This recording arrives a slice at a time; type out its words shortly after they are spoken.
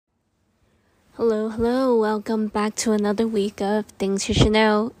Hello, welcome back to another week of Things You Should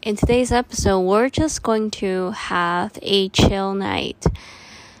Know. In today's episode, we're just going to have a chill night.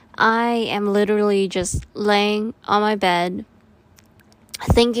 I am literally just laying on my bed,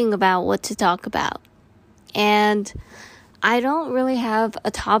 thinking about what to talk about. And I don't really have a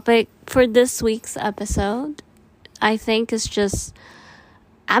topic for this week's episode. I think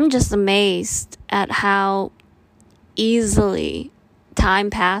I'm just amazed at how easily time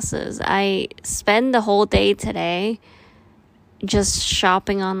passes. I spend the whole day today just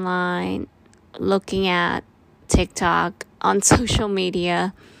shopping online, looking at TikTok, on social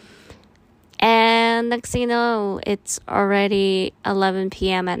media. And next thing you know, it's already 11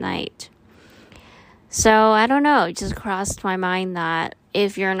 p.m. at night. So I don't know, it just crossed my mind that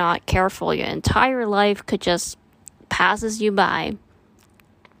if you're not careful, your entire life could just passes you by.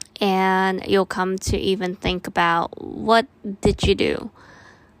 And you'll come to even think about, what did you do?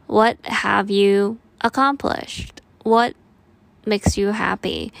 What have you accomplished? What makes you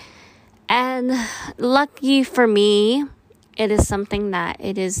happy? And lucky for me, it is something that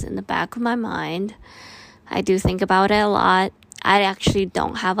it is in the back of my mind. I do think about it a lot. I actually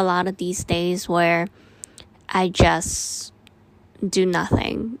don't have a lot of these days where I just do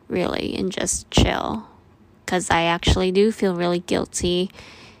nothing really and just chill. Because I actually do feel really guilty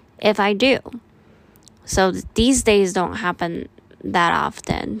if I do. So these days don't happen that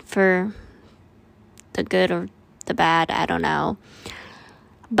often, for the good or the bad, I don't know.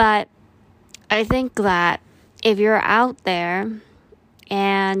 But I think that if you're out there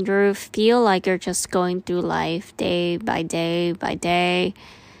and you feel like you're just going through life day by day by day,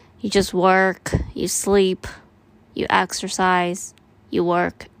 you just work, you sleep, you exercise, you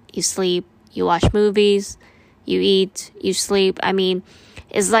work, you sleep, you watch movies, you eat, you sleep.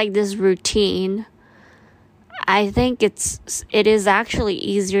 It's like this routine. I think it is actually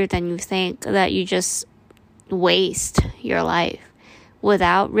easier than you think, that you just waste your life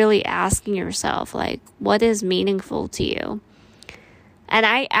without really asking yourself, like, what is meaningful to you? And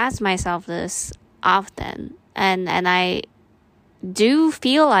I ask myself this often, and I do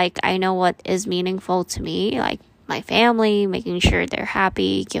feel like I know what is meaningful to me, like my family, making sure they're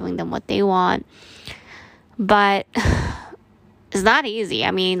happy, giving them what they want. But it's not easy.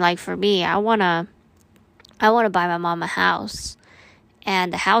 For me, I wanna buy my mom a house,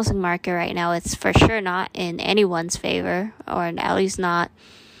 and the housing market right now, it's for sure not in anyone's favor, or at least not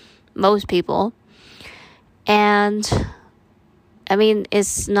most people. And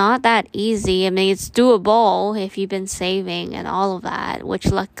it's not that easy. It's doable if you've been saving and all of that, which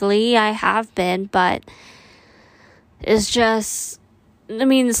luckily I have been, but it's just,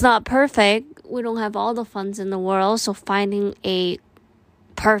 it's not perfect. We don't have all the funds in the world, so finding a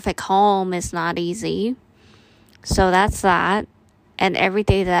perfect home is not easy. So that's that. And every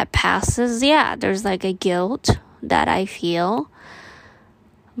day that passes, there's like a guilt that I feel,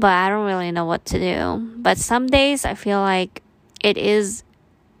 but I don't really know what to do. But some days I feel like it is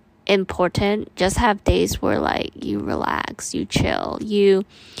important. Just have days where like you relax, you chill, you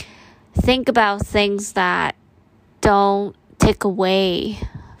think about things that don't take away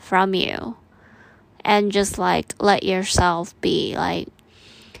from you, and just like let yourself be like.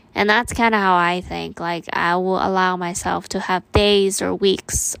 And that's kind of how I think. Like, I will allow myself to have days or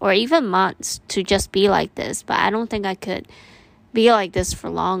weeks or even months to just be like this. But I don't think I could be like this for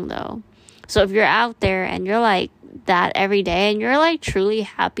long, though. So if you're out there and you're like that every day and you're like truly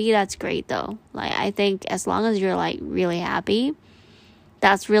happy, that's great, though. Like, I think as long as you're like really happy,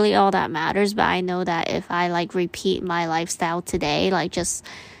 that's really all that matters. But I know that if I like repeat my lifestyle today, like just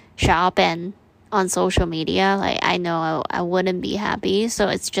shop and on social media, like I know I wouldn't be happy. So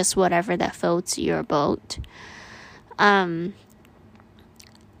it's just whatever that floats your boat. Okay,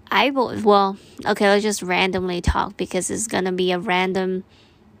 let's just randomly talk, because it's gonna be a random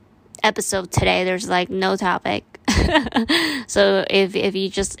episode today. There's like no topic. So if you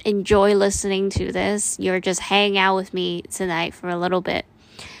just enjoy listening to this, you're just hanging out with me tonight for a little bit.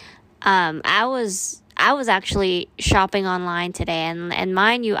 I was actually shopping online today, and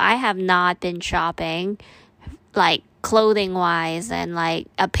mind you, I have not been shopping like clothing wise and like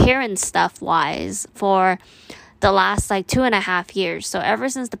appearance stuff wise for the last like 2.5 years. So ever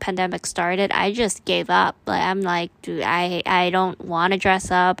since the pandemic started, I just gave up. Like, I'm like, dude, I don't want to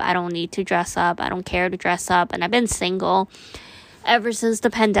dress up. I don't need to dress up. I don't care to dress up. And I've been single ever since the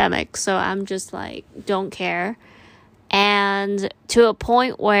pandemic. So I'm just like, don't care. And to a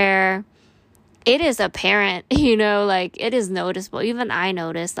point where it is apparent, like it is noticeable. Even I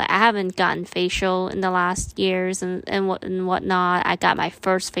noticed, like I haven't gotten facial in the last years and whatnot. I got my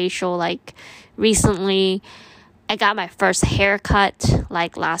first facial like recently. I got my first haircut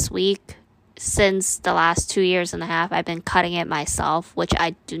like last week. since the last 2.5 years, I've been cutting it myself, which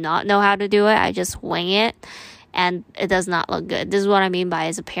I do not know how to do it. I just wing it, and it does not look good. This is what I mean by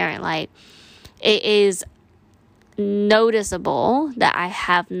as a parent. Like, it is noticeable that I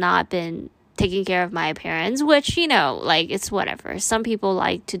have not been taking care of my appearance, which, like, it's whatever. Some people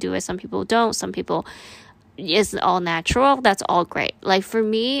like to do it, some people don't. Some people, it's all natural. That's all great. Like, for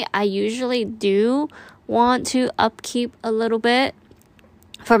me, I usually do want to upkeep a little bit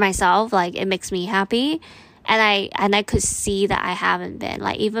for myself. Like, it makes me happy, and I could see that I haven't been.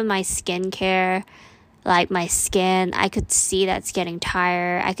 Like, even my skincare, like my skin, I could see that's getting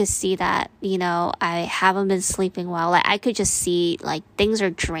tired. I could see that, I haven't been sleeping well. Like, I could just see, like, things are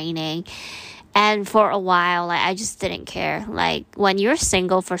draining. And for a while, like, I just didn't care. Like, when you're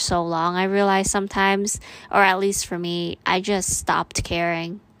single for so long, I realize sometimes, or at least for me, I just stopped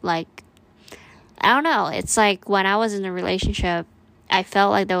caring. Like, I don't know. It's like when I was in a relationship, I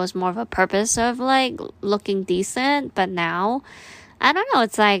felt like there was more of a purpose of, like, looking decent. But now, I don't know.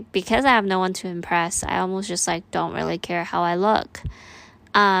 It's like, because I have no one to impress, I almost just, like, don't really care how I look.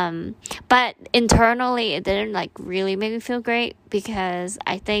 But internally, it didn't, like, really make me feel great, because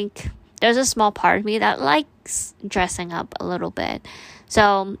I think there's a small part of me that likes dressing up a little bit.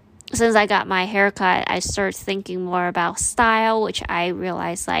 So since I got my haircut, I started thinking more about style, which I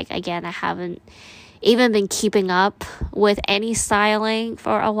realized, like, again, I haven't even been keeping up with any styling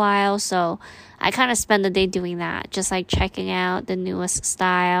for a while. So I kind of spend the day doing that, just like checking out the newest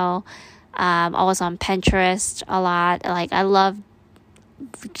style. Always on Pinterest a lot. Like, I love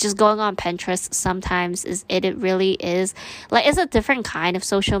just going on Pinterest sometimes. It really is, like, it's a different kind of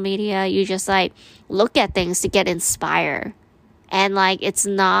social media. You just, like, look at things to get inspired. And, like, it's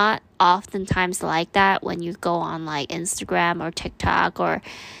not oftentimes like that when you go on, like, Instagram or TikTok or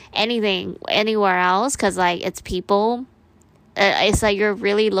anything anywhere else, because, like, it's people. It's like you're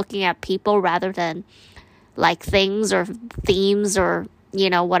really looking at people rather than, like, things or themes or,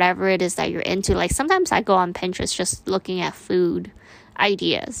 whatever it is that you're into. Like, sometimes I go on Pinterest just looking at food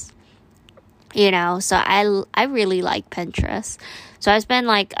ideas, so I really like Pinterest. So I spend,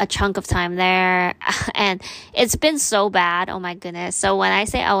 like, a chunk of time there, and it's been so bad. Oh my goodness. So when I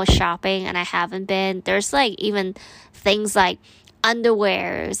say I was shopping and I haven't been, there's, like, even things like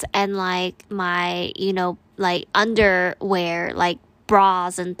underwears and, like, my, like, underwear, like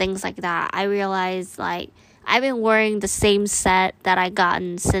bras and things like that. I realized, like, I've been wearing the same set that I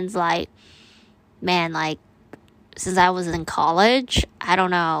gotten since, like, since I was in college. I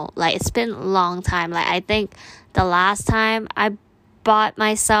don't know. Like, it's been a long time. Like, I think the last time I bought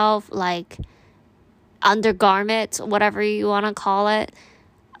myself, like, undergarment, whatever you want to call it,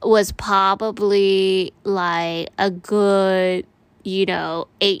 was probably, like, a good,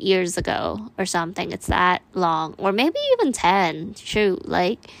 8 years ago or something. It's that long. Or maybe even 10. Shoot,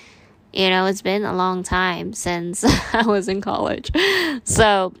 like, it's been a long time since I was in college.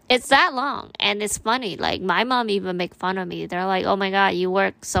 So it's that long. And it's funny. Like, my mom even make fun of me. They're like, oh my God, you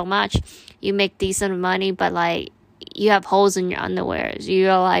work so much. You make decent money, but, like, you have holes in your underwears.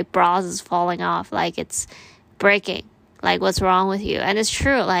 Your, like, bras is falling off. Like, it's breaking. Like, what's wrong with you? And it's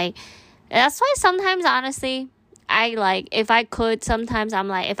true. Like, that's why sometimes, honestly, if I could, sometimes I'm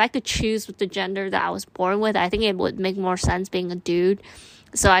like, if I could choose with the gender that I was born with, I think it would make more sense being a dude.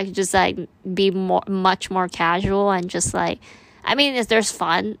 So I could just, like, be much more casual and just, like, I mean, there's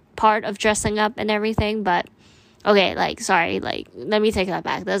fun part of dressing up and everything, but okay, like, sorry, like, let me take that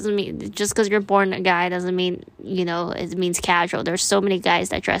back. Doesn't mean, just because you're born a guy doesn't mean, it means casual. There's so many guys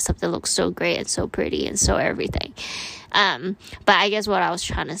that dress up that look so great and so pretty and so everything. But I guess what I was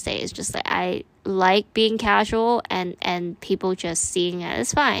trying to say is just that I like being casual, and people just seeing it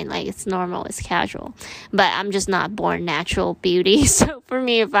is fine. Like, it's normal, it's casual. But I'm just not born natural beauty. So for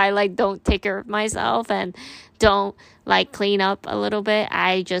me, if I, like, don't take care of myself and don't, like, clean up a little bit,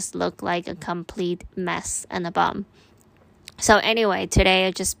 I just look like a complete mess and a bum. So anyway, today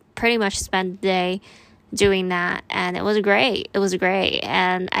I just pretty much spent the day doing that, and it was great.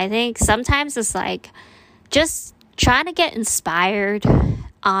 And I think sometimes it's like just trying to get inspired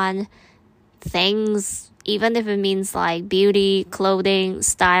on things, even if it means, like, beauty, clothing,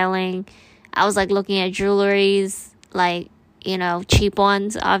 styling. I was, like, looking at jewelries, like, cheap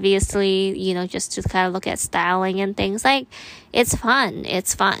ones, obviously, just to kind of look at styling and things. Like, it's fun.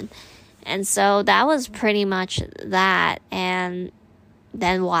 And so that was pretty much that. And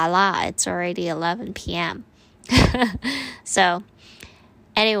then voila, it's already 11 p.m. So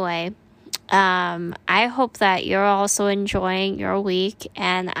anyway, I hope that you're also enjoying your week,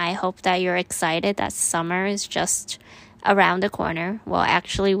 and I hope that you're excited that summer is just around the corner. Well,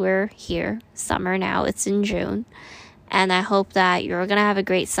 actually, we're here. Summer now. It's in June. And I hope that you're going to have a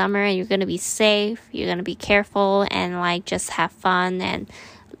great summer and you're going to be safe. You're going to be careful and like just have fun and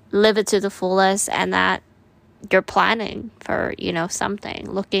live it to the fullest, and that you're planning for, something,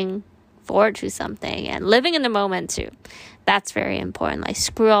 looking forward to something, and living in the moment too. That's very important. Like,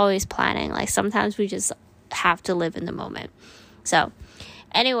 screw always planning. Like, sometimes we just have to live in the moment. So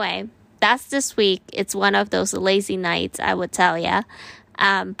anyway, that's this week. It's one of those lazy nights, I would tell ya.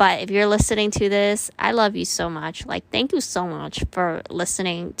 But if you're listening to this, I love you so much. Like, thank you so much for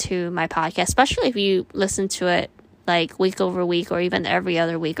listening to my podcast, especially if you listen to it like week over week, or even every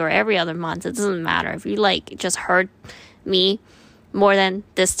other week or every other month. It doesn't matter. If you like just heard me more than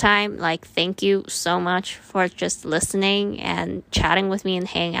this time, like, thank you so much for just listening and chatting with me and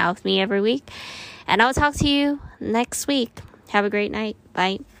hanging out with me every week. And I'll talk to you next week. Have a great night.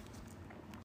 Bye.